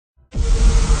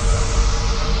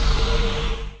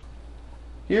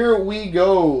Here we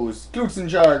go.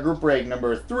 Cloutsnchara group break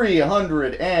number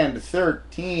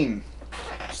 313.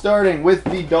 Starting with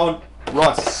the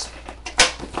Donruss.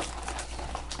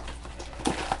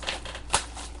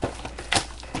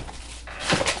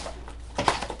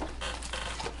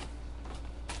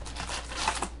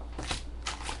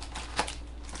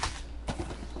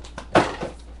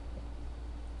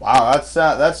 Wow,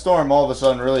 that storm all of a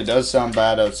sudden really does sound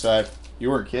bad outside. You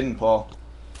weren't kidding, Paul.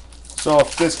 So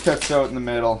if this cuts out in the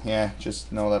middle, yeah,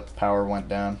 just know that power went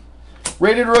down.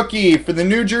 Rated rookie for the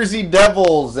New Jersey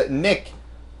Devils, Nick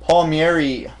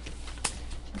Palmieri.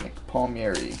 Nick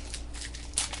Palmieri.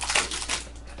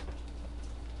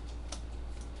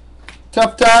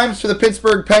 Tough times for the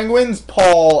Pittsburgh Penguins,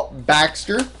 Paul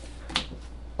Baxter.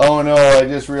 Oh no, I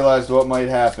just realized what might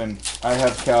happen. I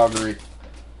have Calgary.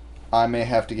 I may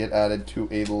have to get added to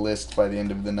a list by the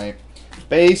end of the night.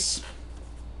 Base.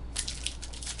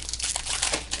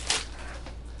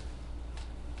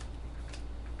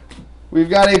 We've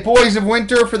got a Boys of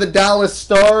Winter for the Dallas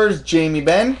Stars, Jamie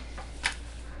Benn.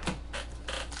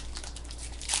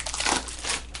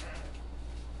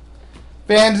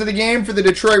 Fans of the game for the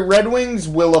Detroit Red Wings,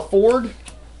 Willa Ford.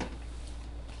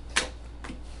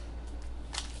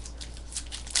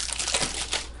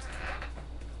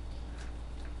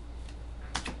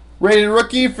 Rated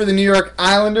rookie for the New York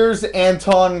Islanders,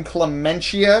 Anton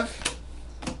Clementiev.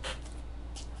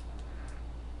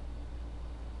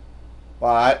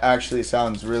 Wow, that actually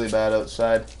sounds really bad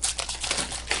outside.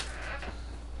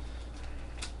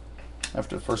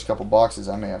 After the first couple boxes,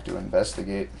 I may have to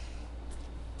investigate.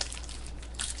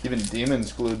 Even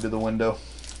Demon's glued to the window.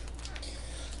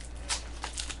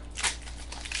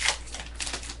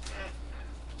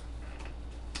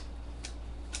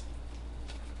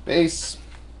 Base.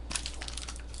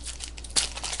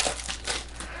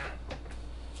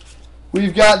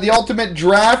 We've got the ultimate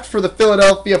draft for the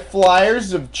Philadelphia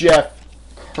Flyers of Jeff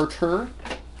Carter.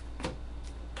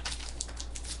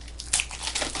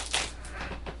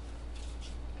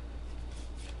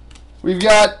 We've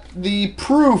got the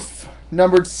proof,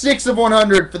 numbered 6 of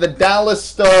 100 for the Dallas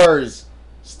Stars,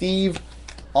 Steve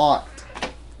Ott.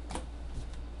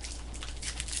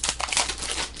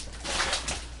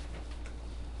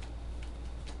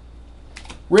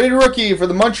 Rated rookie for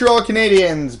the Montreal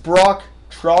Canadiens, Brock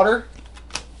Trotter.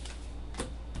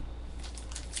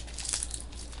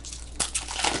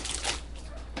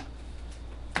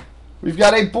 We've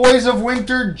got a Boys of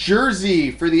Winter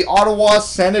jersey for the Ottawa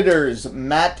Senators,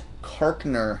 Matt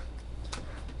Carkner.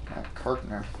 Matt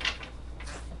Carkner.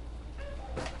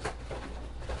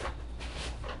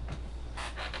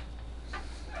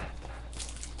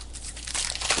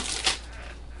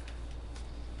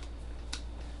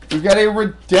 We've got a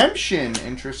redemption.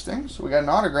 Interesting. So we got an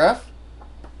autograph.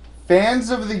 Fans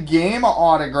of the game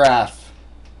autograph.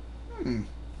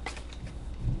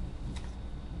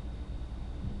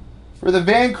 For the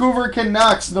Vancouver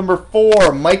Canucks, number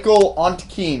 4, Michael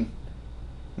Ontkean.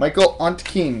 Michael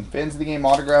Ontkean, fans of the game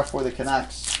autograph for the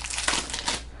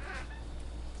Canucks.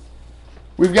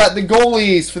 We've got the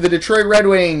goalies for the Detroit Red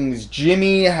Wings,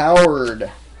 Jimmy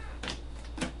Howard.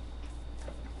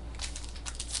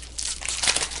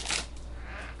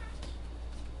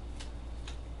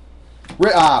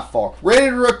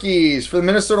 Rated rookies for the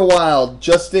Minnesota Wild,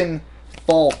 Justin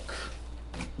Falk.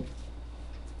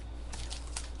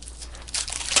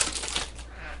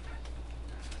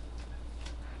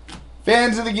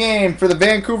 Fans of the game for the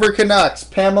Vancouver Canucks,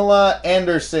 Pamela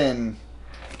Anderson.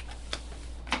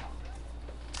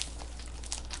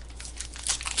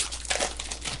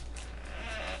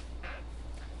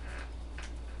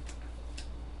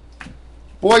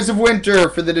 Boys of Winter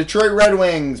for the Detroit Red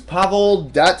Wings, Pavel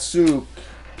Datsyuk.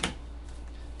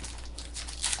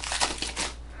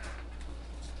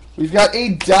 We've got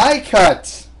a die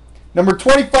cut, number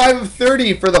 25 of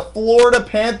 30 for the Florida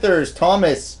Panthers,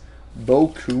 Thomas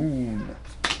Vokoun.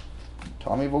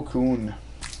 Tommy Vokoun.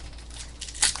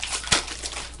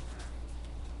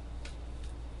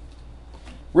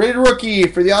 Rated rookie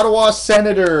for the Ottawa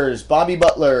Senators, Bobby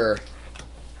Butler.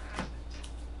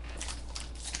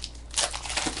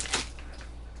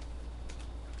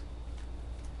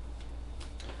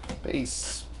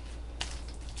 Base.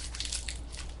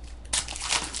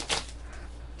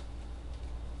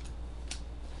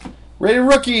 Rated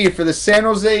rookie for the San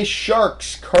Jose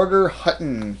Sharks, Carter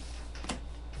Hutton.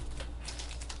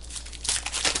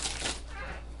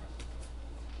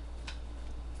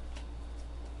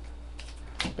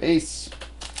 Base.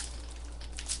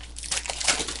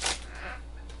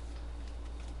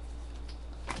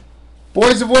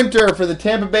 Boys of Winter for the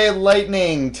Tampa Bay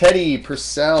Lightning, Teddy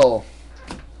Purcell.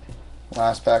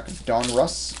 Last pack of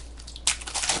Donruss.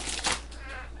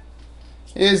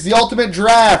 is the ultimate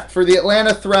draft for the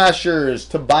Atlanta Thrashers,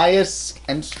 Tobias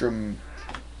Enstrom.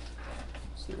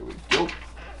 So there we go.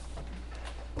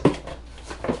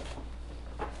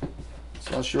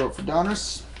 So I'll show it for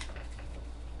Donruss.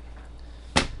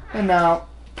 And now,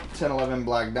 10-11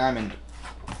 Black Diamond.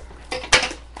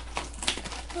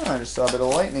 Oh, I just saw a bit of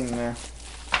lightning there.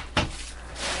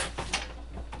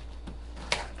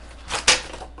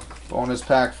 Bonus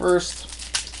pack first.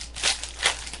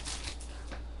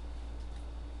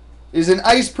 Is an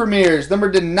Ice Premieres,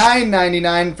 numbered to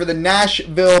 $9.99 for the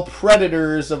Nashville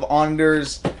Predators of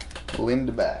Anders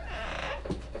Lindback.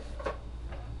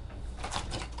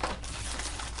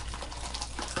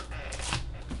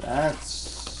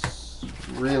 That's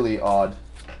really odd.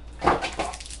 I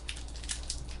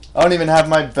don't even have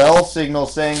my bell signal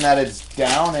saying that it's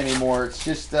down anymore. It's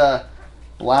just a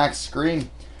black screen.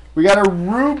 We got a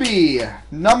Ruby,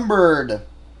 numbered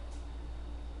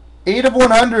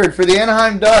 8/100 for the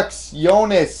Anaheim Ducks,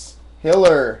 Jonas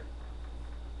Hiller.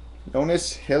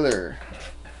 Jonas Hiller.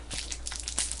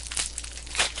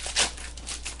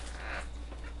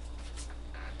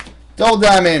 Double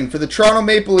Diamond for the Toronto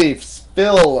Maple Leafs,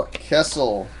 Phil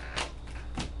Kessel.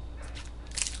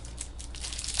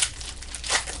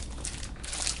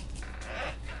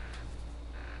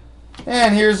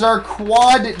 And here's our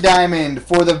Quad Diamond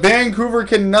for the Vancouver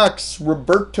Canucks,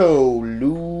 Roberto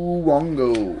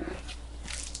Luongo.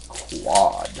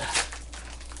 Quad.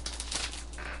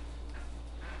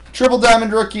 Triple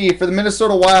Diamond Rookie for the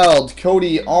Minnesota Wild,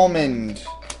 Cody Almond.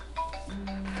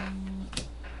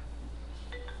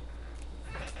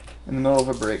 In the middle of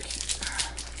a break.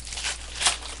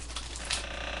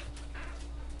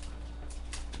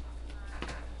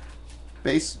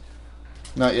 Base?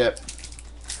 Not yet.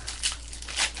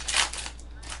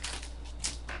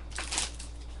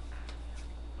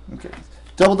 Okay.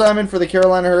 Double Diamond for the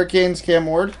Carolina Hurricanes, Cam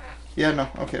Ward. Yeah, no.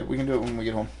 Okay, we can do it when we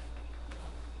get home.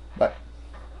 Bye.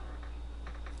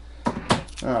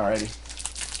 Alrighty.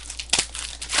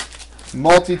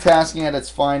 Multitasking at its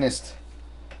finest.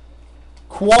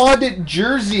 Quad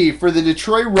Jersey for the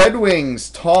Detroit Red Wings,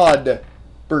 Todd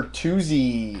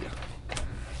Bertuzzi.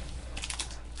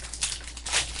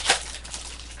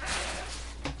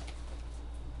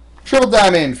 Triple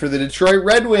Diamond for the Detroit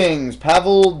Red Wings,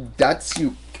 Pavel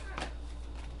Datsyuk.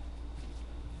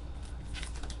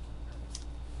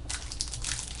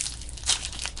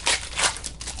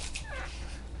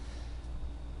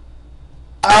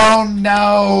 Oh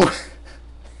no!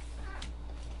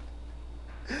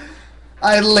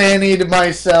 I Lannied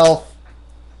myself.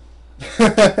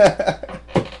 At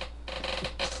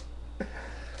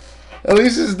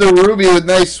least it's the Ruby with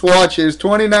nice swatches.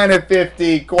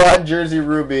 29/50 Quad Jersey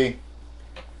Ruby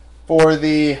for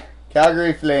the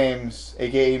Calgary Flames,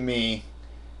 aka me.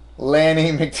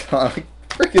 Lanny McDonald.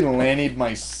 Freaking Lannied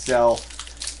myself.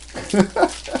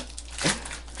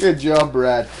 Good job,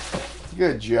 Brad.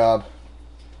 Good job.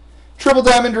 Triple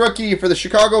Diamond Rookie for the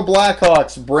Chicago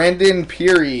Blackhawks, Brandon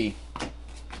Peary.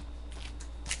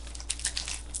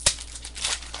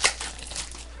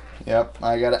 Yep,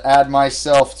 I got to add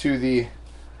myself to the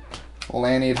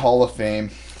Lannied Hall of Fame.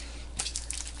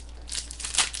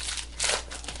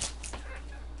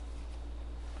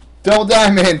 Double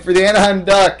Diamond for the Anaheim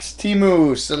Ducks,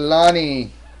 Teemu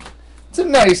Selanne. It's a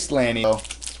nice Lanny, though.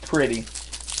 It's pretty.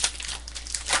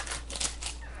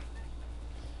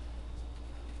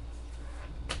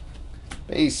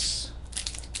 Base.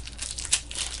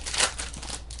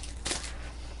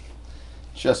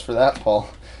 Just for that, Paul.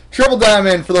 Triple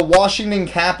Diamond for the Washington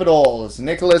Capitals,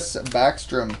 Nicholas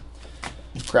Backstrom.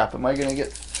 Crap, am I going to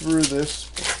get through this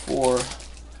before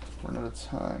we're out of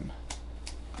time?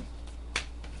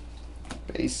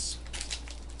 Base.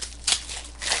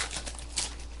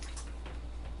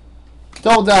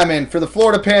 Double Diamond for the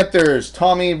Florida Panthers,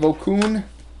 Tommy Vokoun.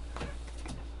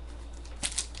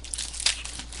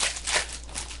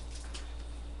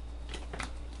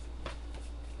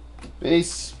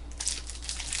 Base.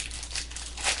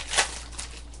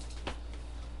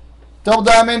 Double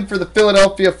Diamond for the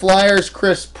Philadelphia Flyers,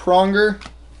 Chris Pronger.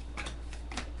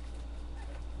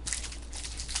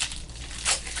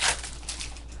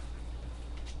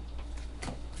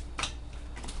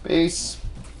 Base.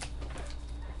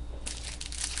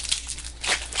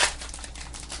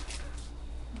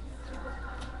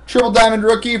 Triple Diamond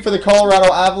Rookie for the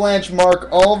Colorado Avalanche, Mark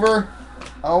Oliver.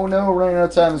 Oh no, running out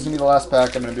of time. This is going to be the last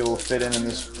pack I'm going to be able to fit in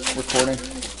this recording.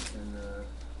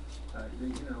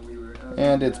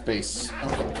 And it's base.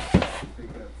 Okay.